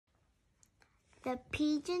The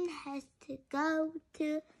pigeon has to go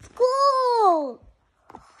to school.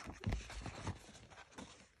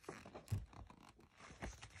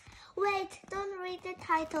 Wait, don't read the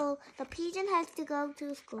title. The pigeon has to go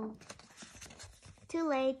to school. Too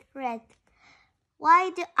late, read. Why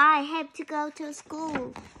do I have to go to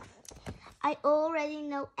school? I already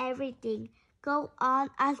know everything. Go on,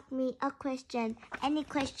 ask me a question. Any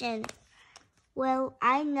question? Well,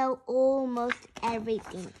 I know almost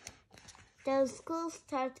everything. The school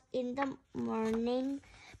starts in the morning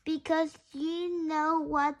because you know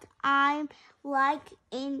what I'm like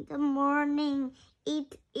in the morning.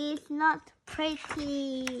 It is not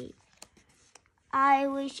pretty. I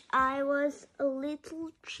wish I was a little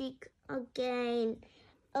chick again.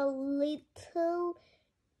 A little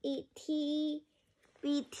itty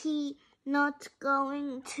bitty, not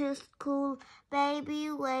going to school, baby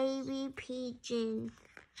wavy pigeon.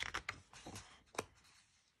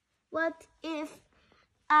 What if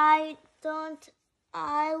I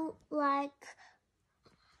like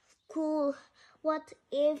school? What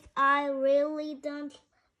if I really don't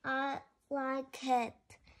like it?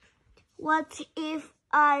 What if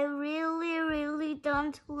I really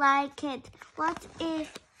don't like it? What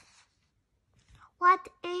if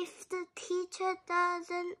the teacher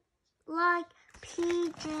doesn't like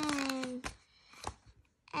pigeon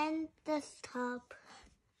and the stuff?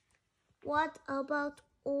 What about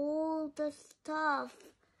all the stuff?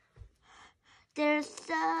 There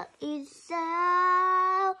is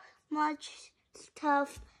so much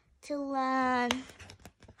stuff to learn.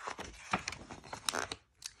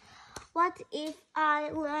 What if I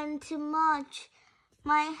learn too much?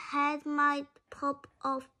 My head might pop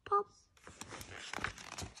off. Pop.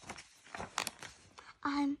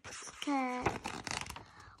 I'm scared.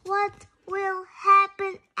 What will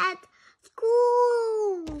happen at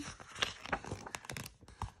school?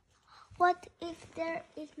 What if there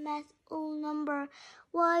is math or number?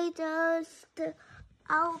 Why does the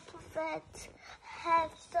alphabet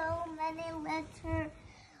have so many letters?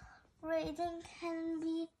 Reading can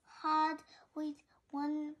be hard with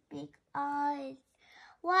one big eye.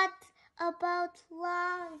 What about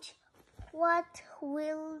lunch? What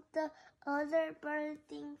will the other bird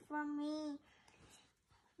think from me?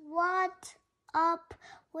 What up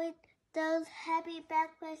with those heavy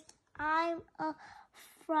backpacks? I'm a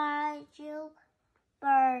fragile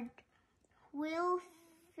bird. Will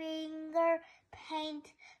finger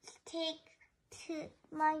paint stick to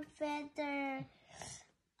my feather?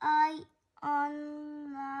 I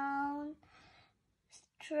unknown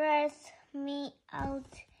stress me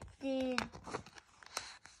out, dude.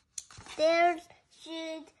 There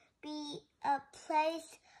should be a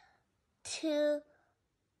place to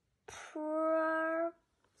prioritize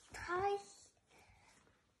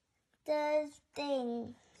those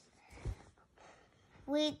things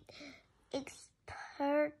with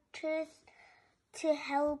expertise to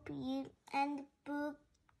help you, and books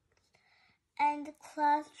and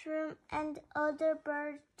classroom and other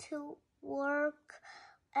birds to work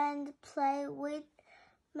and play with.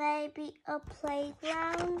 Maybe a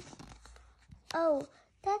playground. Oh,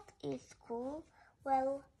 that is cool.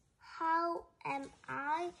 Well, how am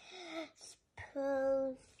I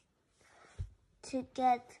supposed to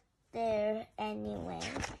get there anyway?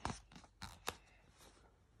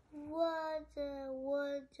 What?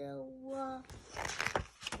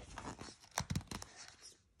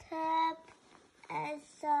 Step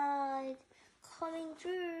aside, coming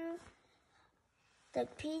through. The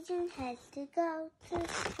pigeon has to go to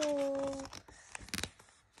school.